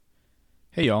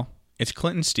Hey y'all, it's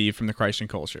Clint and Steve from the Christ and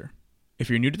Culture. If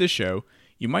you're new to the show,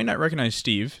 you might not recognize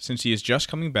Steve since he is just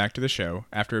coming back to the show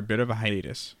after a bit of a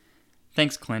hiatus.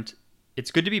 Thanks, Clint.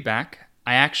 It's good to be back.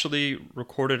 I actually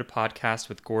recorded a podcast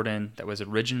with Gordon that was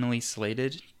originally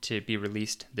slated to be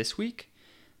released this week,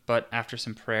 but after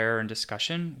some prayer and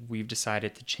discussion, we've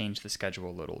decided to change the schedule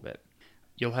a little bit.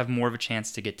 You'll have more of a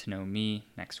chance to get to know me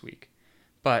next week.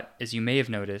 But as you may have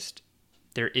noticed,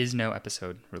 there is no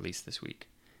episode released this week.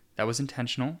 That was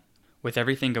intentional. With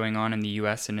everything going on in the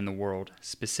US and in the world,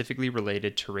 specifically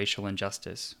related to racial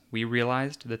injustice, we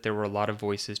realized that there were a lot of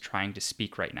voices trying to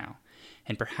speak right now,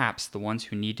 and perhaps the ones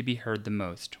who need to be heard the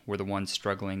most were the ones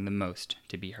struggling the most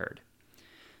to be heard.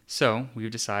 So,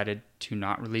 we've decided to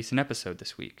not release an episode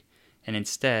this week, and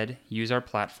instead use our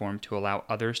platform to allow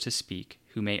others to speak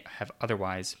who may have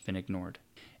otherwise been ignored.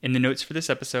 In the notes for this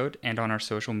episode and on our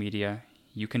social media,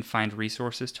 you can find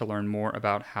resources to learn more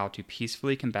about how to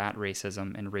peacefully combat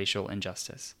racism and racial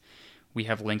injustice. We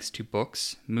have links to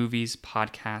books, movies,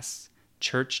 podcasts,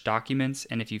 church documents,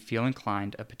 and if you feel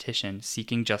inclined, a petition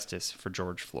seeking justice for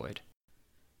George Floyd.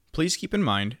 Please keep in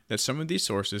mind that some of these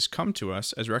sources come to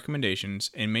us as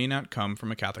recommendations and may not come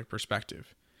from a Catholic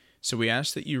perspective. So we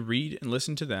ask that you read and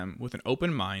listen to them with an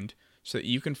open mind so that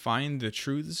you can find the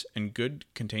truths and good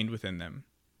contained within them.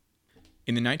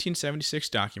 In the 1976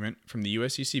 document from the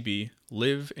USCCB,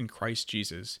 Live in Christ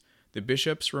Jesus, the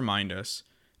bishops remind us,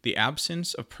 the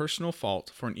absence of personal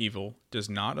fault for an evil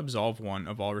does not absolve one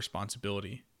of all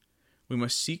responsibility. We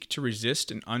must seek to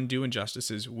resist and undo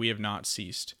injustices we have not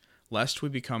ceased, lest we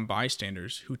become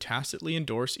bystanders who tacitly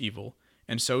endorse evil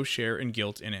and so share in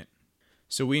guilt in it.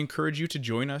 So we encourage you to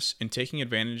join us in taking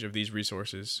advantage of these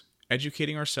resources,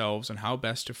 educating ourselves on how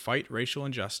best to fight racial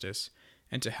injustice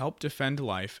and to help defend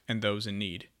life and those in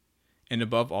need. And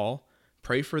above all,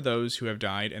 pray for those who have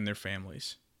died and their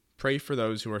families. Pray for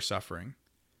those who are suffering.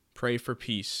 Pray for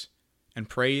peace, and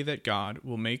pray that God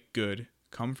will make good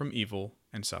come from evil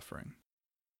and suffering.